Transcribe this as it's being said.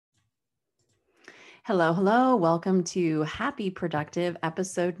Hello, hello. Welcome to Happy Productive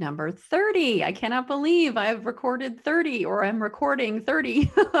episode number 30. I cannot believe I've recorded 30 or I'm recording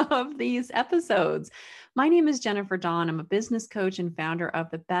 30 of these episodes. My name is Jennifer Dawn. I'm a business coach and founder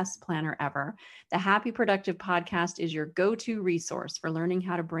of The Best Planner Ever. The Happy Productive podcast is your go-to resource for learning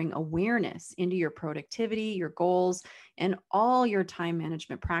how to bring awareness into your productivity, your goals, and all your time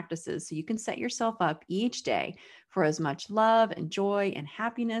management practices so you can set yourself up each day for as much love and joy and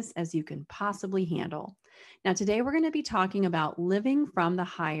happiness as you can possibly handle. Now, today we're going to be talking about living from the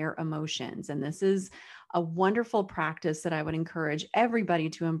higher emotions. And this is a wonderful practice that I would encourage everybody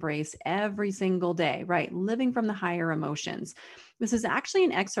to embrace every single day, right? Living from the higher emotions. This is actually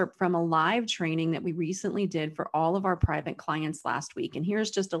an excerpt from a live training that we recently did for all of our private clients last week. And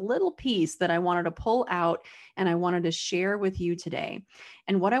here's just a little piece that I wanted to pull out and I wanted to share with you today.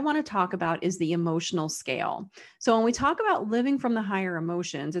 And what I want to talk about is the emotional scale. So when we talk about living from the higher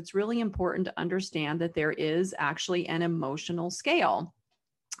emotions, it's really important to understand that there is actually an emotional scale.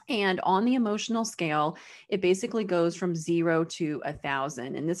 And on the emotional scale, it basically goes from 0 to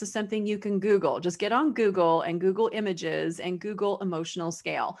 1,000. And this is something you can Google. Just get on Google and Google images and Google emotional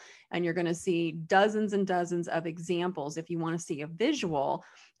scale. And you're going to see dozens and dozens of examples if you want to see a visual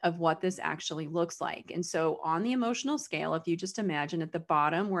of what this actually looks like. And so on the emotional scale, if you just imagine at the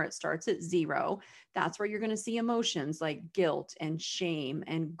bottom where it starts at 0, that's where you're going to see emotions like guilt and shame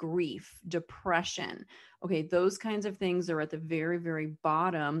and grief, depression. Okay, those kinds of things are at the very, very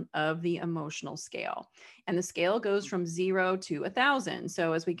bottom of the emotional scale. And the scale goes from 0 to 1,000.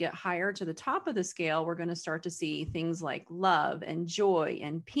 So as we get higher to the top of the scale, we're going to start to see things like love and joy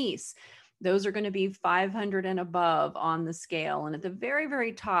and peace. Those are going to be 500 and above on the scale. And at the very,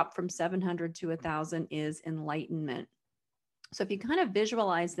 very top from 700 to 1,000 is enlightenment. So if you kind of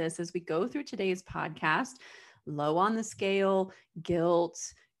visualize this as we go through today's podcast, low on the scale, guilt,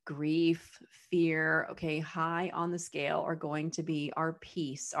 grief, fear, okay, high on the scale are going to be our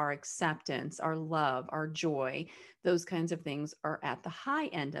peace, our acceptance, our love, our joy. Those kinds of things are at the high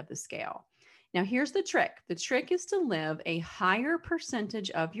end of the scale. Now, here's the trick. The trick is to live a higher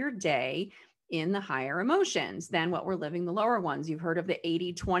percentage of your day in the higher emotions than what we're living the lower ones. You've heard of the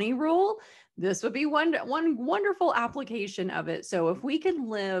 80-20 rule. This would be one wonderful application of it. So if we could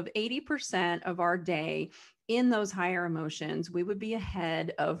live 80% of our day in those higher emotions, we would be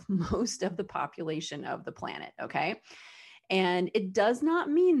ahead of most of the population of the planet. Okay. And it does not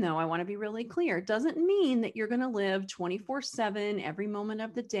mean, though, I want to be really clear, it doesn't mean that you're going to live 24/7 every moment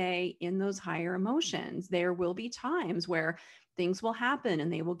of the day in those higher emotions. There will be times where things will happen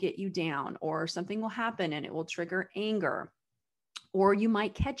and they will get you down, or something will happen and it will trigger anger. Or you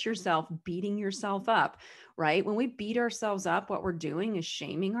might catch yourself beating yourself up, right? When we beat ourselves up, what we're doing is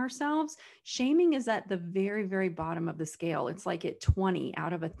shaming ourselves. Shaming is at the very, very bottom of the scale. It's like at 20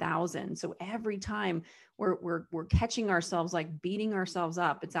 out of 1,000. So every time we're catching ourselves like beating ourselves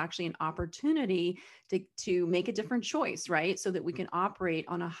up, it's actually an opportunity to make a different choice, right? So that we can operate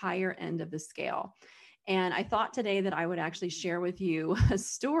on a higher end of the scale. And I thought today that I would actually share with you a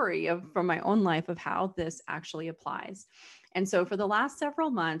story from my own life of how this actually applies. And so for the last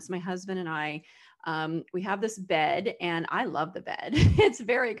several months, my husband and I, we have this bed and I love the bed. It's a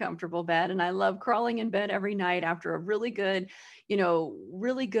very comfortable bed. And I love crawling in bed every night after a really good,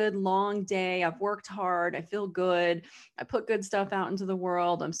 really good long day. I've worked hard. I feel good. I put good stuff out into the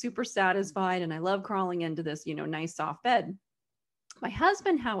world. I'm super satisfied. And I love crawling into this, nice soft bed. My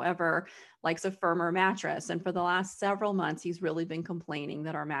husband, however, likes a firmer mattress. And for the last several months, he's really been complaining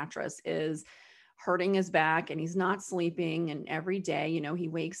that our mattress is hurting his back and he's not sleeping. And every day, he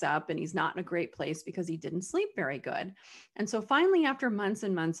wakes up and he's not in a great place because he didn't sleep very good. And so finally, after months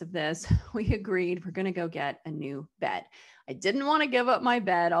and months of this, we agreed we're going to go get a new bed. I didn't want to give up my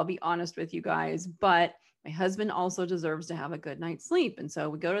bed, I'll be honest with you guys, but my husband also deserves to have a good night's sleep. And so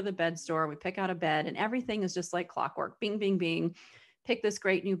we go to the bed store, we pick out a bed, and everything is just like clockwork. Bing, bing, bing. Pick this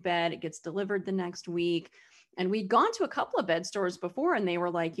great new bed. It gets delivered the next week. And we'd gone to a couple of bed stores before and they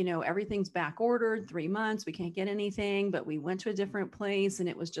were like, everything's back ordered 3 months. We can't get anything, but we went to a different place and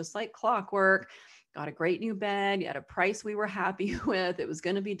it was just like clockwork. Got a great new bed at a price we were happy with. It was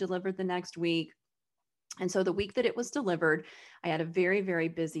going to be delivered the next week. And so the week that it was delivered, I had a very, very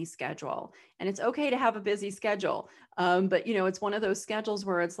busy schedule. And it's okay to have a busy schedule. But, it's one of those schedules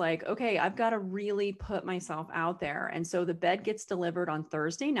where it's like, okay, I've got to really put myself out there. And so the bed gets delivered on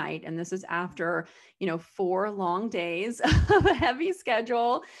Thursday night. And this is after, 4 long days of a heavy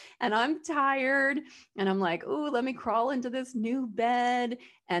schedule. And I'm tired. And I'm like, ooh, let me crawl into this new bed.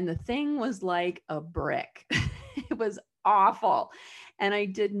 And the thing was like a brick. It was awful. And I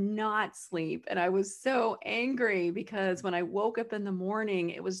did not sleep. And I was so angry because when I woke up in the morning,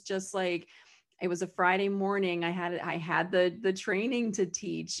 it was just like It was a Friday morning. I had the training to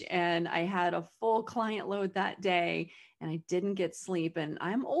teach, and I had a full client load that day, and I didn't get sleep. And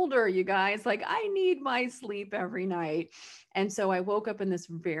I'm older, you guys, like I need my sleep every night. And so I woke up in this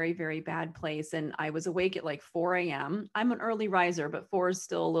very, very bad place, and I was awake at like 4 a.m. I'm an early riser, but 4 is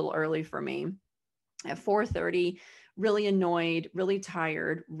still a little early for me. At 4:30, really annoyed, really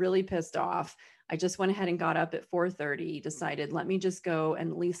tired, really pissed off. I just went ahead and got up at 4:30, decided, let me just go and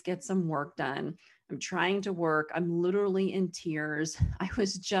at least get some work done. I'm trying to work. I'm literally in tears. I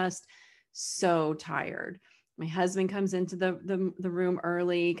was just so tired. My husband comes into the room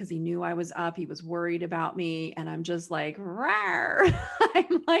early because he knew I was up. He was worried about me. And I'm just like, rawr.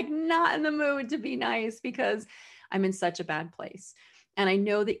 I'm like not in the mood to be nice because I'm in such a bad place. And I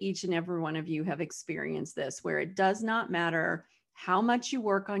know that each and every one of you have experienced this, where it does not matter how much you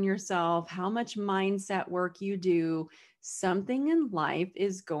work on yourself, how much mindset work you do, something in life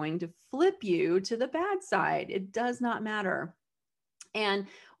is going to flip you to the bad side. It does not matter. And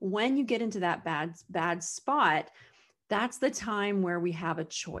when you get into that bad spot, that's the time where we have a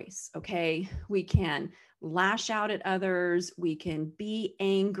choice. Okay. We can lash out at others. We can be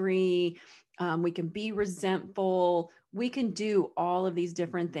angry. We can be resentful. We can do all of these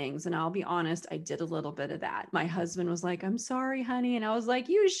different things. And I'll be honest, I did a little bit of that. My husband was like, I'm sorry, honey. And I was like,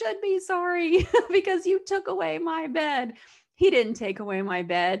 you should be sorry because you took away my bed. He didn't take away my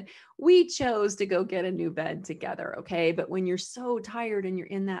bed. We chose to go get a new bed together. Okay. But when you're so tired and you're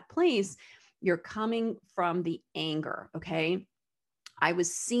in that place, you're coming from the anger. Okay. I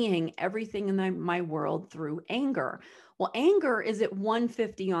was seeing everything in my world through anger. Well, anger is at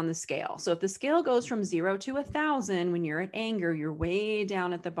 150 on the scale. So if the scale goes from 0 to 1,000, when you're at anger, you're way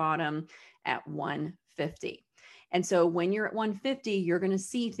down at the bottom at 150. And so when you're at 150, you're going to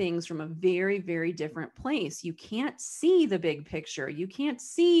see things from a very, very different place. You can't see the big picture. You can't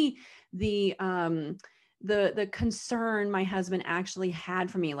see the concern my husband actually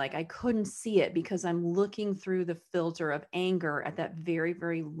had for me. Like I couldn't see it because I'm looking through the filter of anger at that very,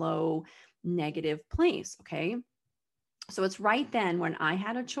 very low negative place. Okay. So it's right then when I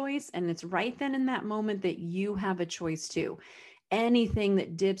had a choice, and it's right then in that moment that you have a choice too. Anything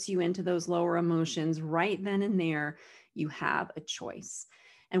that dips you into those lower emotions, right then and there, you have a choice.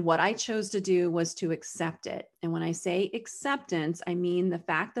 And what I chose to do was to accept it. And when I say acceptance, I mean the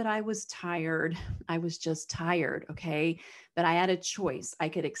fact that I was tired. I was just tired, okay? But I had a choice. I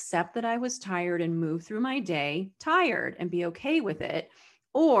could accept that I was tired and move through my day tired and be okay with it.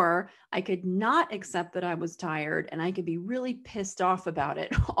 Or I could not accept that I was tired and I could be really pissed off about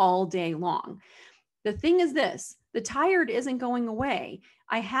it all day long. The thing is this, the tired isn't going away.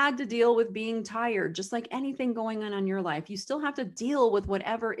 I had to deal with being tired, just like anything going on in your life. You still have to deal with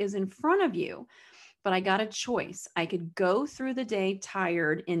whatever is in front of you. But I got a choice. I could go through the day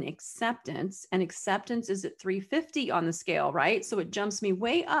tired in acceptance, and acceptance is at 350 on the scale, right? So it jumps me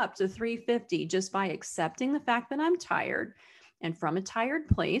way up to 350 just by accepting the fact that I'm tired. And from a tired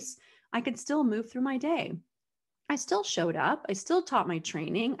place, I could still move through my day. I still showed up. I still taught my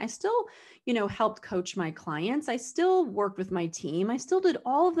training. I still, helped coach my clients. I still worked with my team. I still did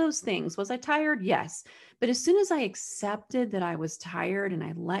all of those things. Was I tired? Yes. But as soon as I accepted that I was tired and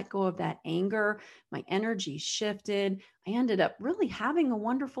I let go of that anger, my energy shifted. I ended up really having a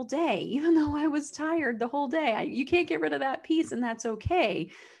wonderful day, even though I was tired the whole day. You can't get rid of that piece, and that's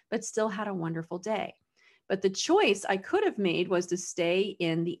okay, but still had a wonderful day. But the choice I could have made was to stay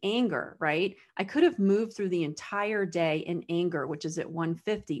in the anger, right? I could have moved through the entire day in anger, which is at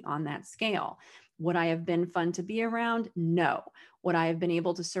 150 on that scale. Would I have been fun to be around? No. Would I have been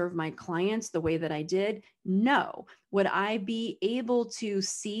able to serve my clients the way that I did? No. Would I be able to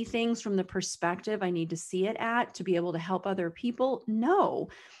see things from the perspective I need to see it at to be able to help other people? No.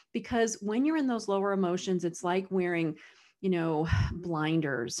 Because when you're in those lower emotions, it's like wearing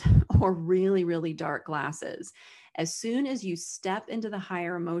blinders or really, really dark glasses. As soon as you step into the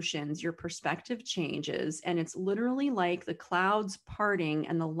higher emotions, your perspective changes, and it's literally like the clouds parting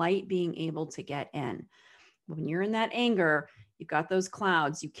and the light being able to get in. When you're in that anger, you've got those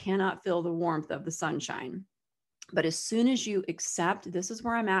clouds. You cannot feel the warmth of the sunshine. But as soon as you accept, this is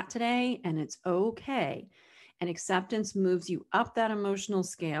where I'm at today, and it's okay. And acceptance moves you up that emotional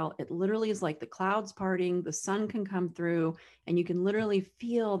scale. It literally is like the clouds parting, the sun can come through, and you can literally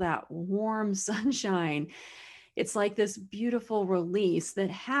feel that warm sunshine. It's like this beautiful release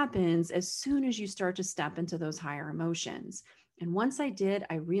that happens as soon as you start to step into those higher emotions. And once I did,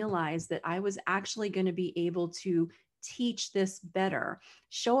 I realized that I was actually going to be able to teach this better.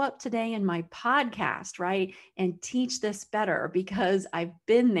 Show up today in my podcast, right? And teach this better because I've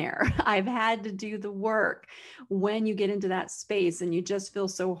been there. I've had to do the work. When you get into that space and you just feel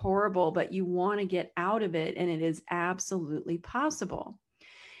so horrible, but you want to get out of it, and it is absolutely possible.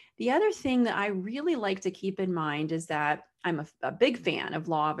 The other thing that I really like to keep in mind is that I'm a big fan of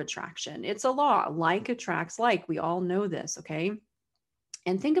law of attraction. It's a law, like attracts like. We all know this, okay?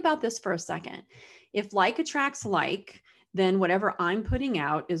 And think about this for a second. If like attracts like, then whatever I'm putting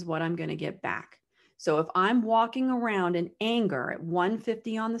out is what I'm going to get back. So if I'm walking around in anger at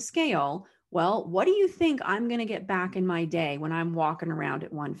 150 on the scale, well, what do you think I'm going to get back in my day when I'm walking around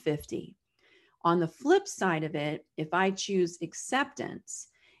at 150? On the flip side of it, if I choose acceptance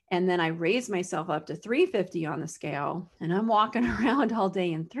and then I raise myself up to 350 on the scale and I'm walking around all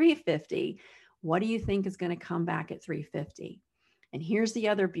day in 350, what do you think is going to come back at 350? And here's the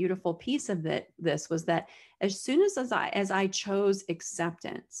other beautiful piece of this was that as soon as I chose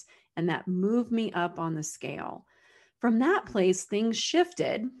acceptance, and that moved me up on the scale, from that place, things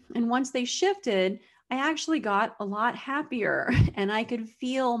shifted. And once they shifted, I actually got a lot happier and I could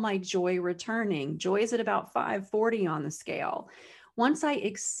feel my joy returning. Joy is at about 540 on the scale. Once I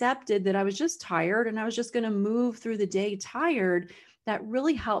accepted that I was just tired and I was just going to move through the day tired, that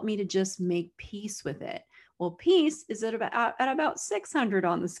really helped me to just make peace with it. Well, peace is at about 600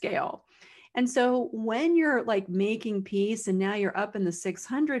 on the scale. And so when you're like making peace and now you're up in the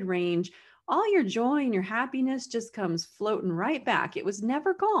 600 range, all your joy and your happiness just comes floating right back. It was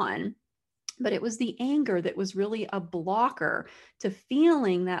never gone, but it was the anger that was really a blocker to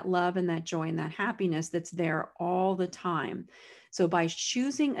feeling that love and that joy and that happiness that's there all the time. So by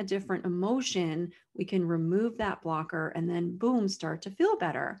choosing a different emotion, we can remove that blocker and then boom, start to feel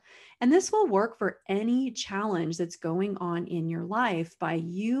better. And this will work for any challenge that's going on in your life by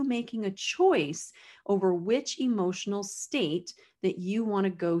you making a choice over which emotional state that you want to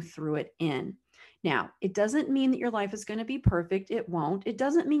go through it in. Now, it doesn't mean that your life is going to be perfect. It won't. It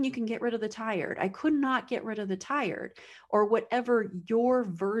doesn't mean you can get rid of the tired. I could not get rid of the tired or whatever your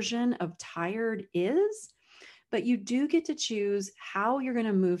version of tired is, but you do get to choose how you're going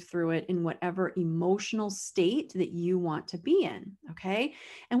to move through it in whatever emotional state that you want to be in. Okay.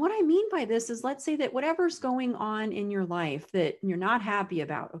 And what I mean by this is, let's say that whatever's going on in your life that you're not happy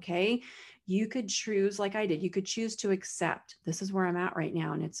about. Okay. You could choose, like I did, you could choose to accept this is where I'm at right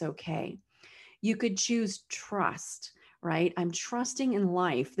now and it's okay. You could choose trust, right? I'm trusting in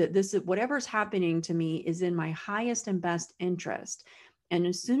life that this is whatever's happening to me is in my highest and best interest. And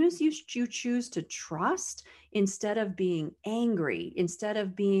as soon as you choose to trust, instead of being angry, instead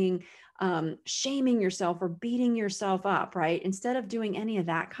of being shaming yourself or beating yourself up, right? Instead of doing any of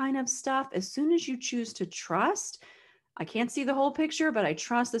that kind of stuff, as soon as you choose to trust, I can't see the whole picture, but I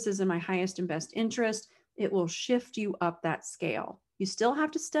trust this is in my highest and best interest. It will shift you up that scale. You still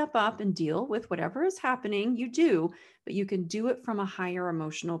have to step up and deal with whatever is happening. You do, but you can do it from a higher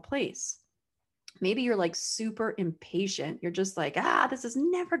emotional place. Maybe you're like super impatient. You're just like, this is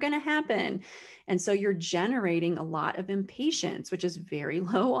never going to happen. And so you're generating a lot of impatience, which is very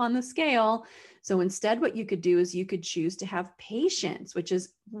low on the scale. So instead, what you could do is you could choose to have patience, which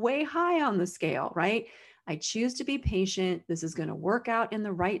is way high on the scale, right? I choose to be patient. This is going to work out in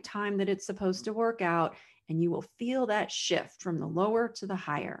the right time that it's supposed to work out. And you will feel that shift from the lower to the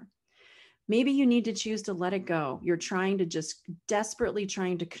higher. Maybe you need to choose to let it go. You're trying to just desperately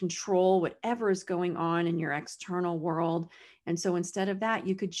trying to control whatever is going on in your external world. And so instead of that,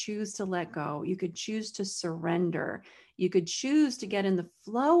 you could choose to let go. You could choose to surrender. You could choose to get in the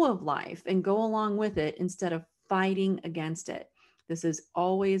flow of life and go along with it instead of fighting against it. This is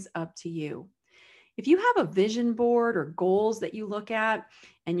always up to you. If you have a vision board or goals that you look at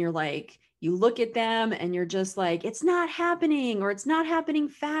and you're like, you look at them and you're just like, it's not happening or it's not happening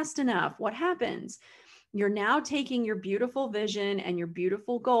fast enough. What happens? You're now taking your beautiful vision and your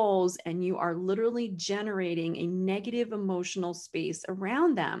beautiful goals and you are literally generating a negative emotional space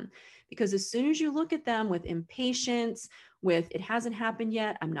around them. Because as soon as you look at them with impatience, with it hasn't happened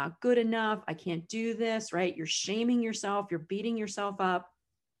yet, I'm not good enough, I can't do this, right? You're shaming yourself, you're beating yourself up.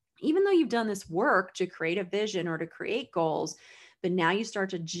 Even though you've done this work to create a vision or to create goals, but now you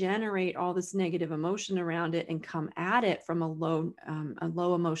start to generate all this negative emotion around it and come at it from a low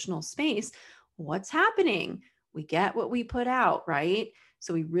emotional space. What's happening? We get what we put out, right?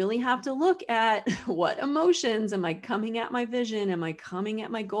 So we really have to look at what emotions am I coming at my vision? Am I coming at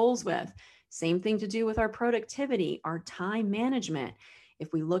my goals with? Same thing to do with our productivity, our time management.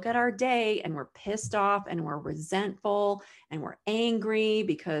 If we look at our day and we're pissed off and we're resentful and we're angry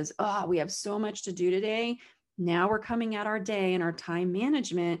because, we have so much to do today, Now we're coming at our day and our time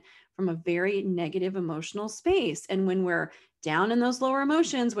management from a very negative emotional space. And when we're down in those lower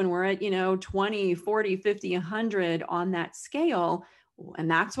emotions, when we're at, 20, 40, 50, 100 on that scale, and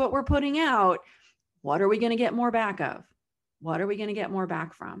that's what we're putting out, what are we going to get more back of? What are we going to get more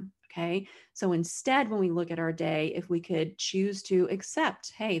back from? Okay. So instead, when we look at our day, if we could choose to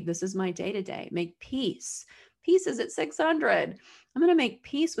accept, hey, this is my day to day, make peace. Peace is at 600. I'm going to make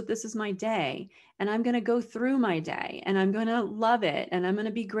peace with this is my day. And I'm going to go through my day and I'm going to love it. And I'm going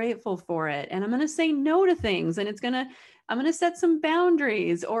to be grateful for it. And I'm going to say no to things. And I'm going to set some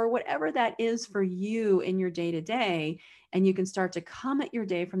boundaries or whatever that is for you in your day to day. And you can start to come at your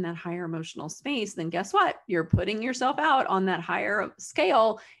day from that higher emotional space. Then guess what? You're putting yourself out on that higher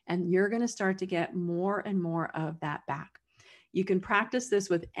scale and you're going to start to get more and more of that back. You can practice this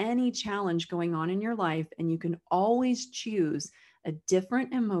with any challenge going on in your life, and you can always choose a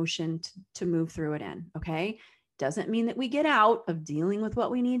different emotion to move through it in. Okay. Doesn't mean that we get out of dealing with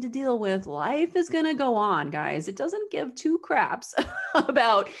what we need to deal with. Life is going to go on, guys. It doesn't give two craps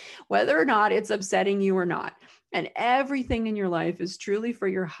about whether or not it's upsetting you or not. And everything in your life is truly for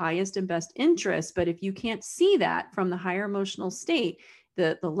your highest and best interest. But if you can't see that from the higher emotional state,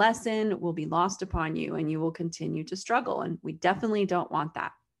 the lesson will be lost upon you and you will continue to struggle. And we definitely don't want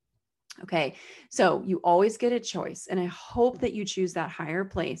that. Okay. So you always get a choice. And I hope that you choose that higher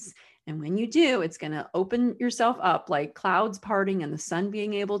place. And when you do, it's going to open yourself up like clouds parting and the sun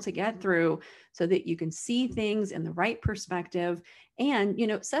being able to get through so that you can see things in the right perspective and,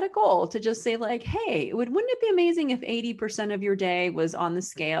 set a goal to just say like, hey, wouldn't it be amazing if 80% of your day was on the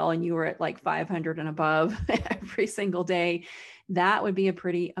scale and you were at like 500 and above every single day? That would be a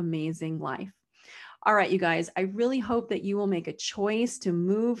pretty amazing life. All right, you guys, I really hope that you will make a choice to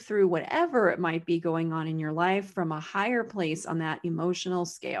move through whatever it might be going on in your life from a higher place on that emotional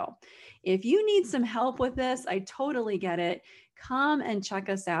scale. If you need some help with this, I totally get it. Come and check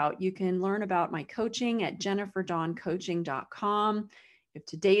us out. You can learn about my coaching at jenniferdawncoaching.com. If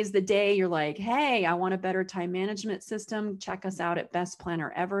today's the day you're like, hey, I want a better time management system, check us out at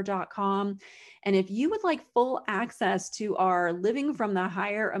bestplannerever.com. And if you would like full access to our Living from the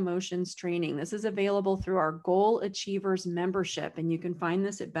Higher Emotions training, this is available through our Goal Achievers membership. And you can find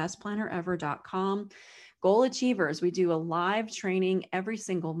this at bestplannerever.com. Goal Achievers, we do a live training every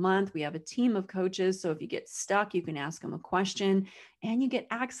single month. We have a team of coaches. So if you get stuck, you can ask them a question and you get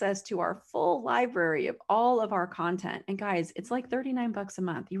access to our full library of all of our content. And guys, it's like $39 a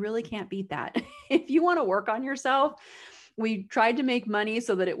month. You really can't beat that. If you want to work on yourself, we tried to make money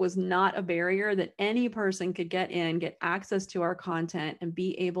so that it was not a barrier, that any person could get access to our content and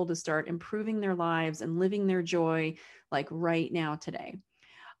be able to start improving their lives and living their joy like right now today.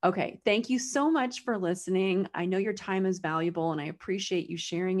 Okay, thank you so much for listening. I know your time is valuable and I appreciate you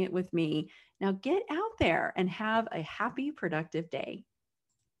sharing it with me. Now get out there and have a happy, productive day.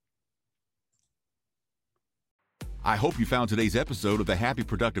 I hope you found today's episode of the Happy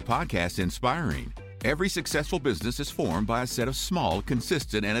Productive Podcast inspiring. Every successful business is formed by a set of small,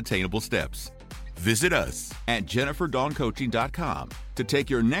 consistent, and attainable steps. Visit us at jenniferdawncoaching.com to take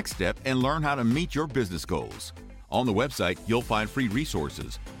your next step and learn how to meet your business goals. On the website, you'll find free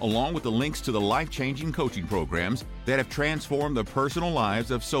resources, along with the links to the life-changing coaching programs that have transformed the personal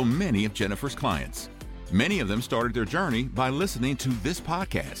lives of so many of Jennifer's clients. Many of them started their journey by listening to this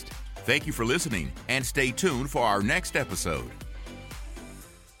podcast. Thank you for listening, and stay tuned for our next episode.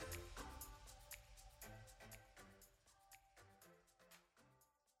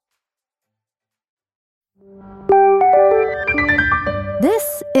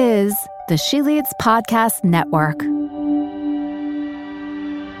 This is the She Leads Podcast Network.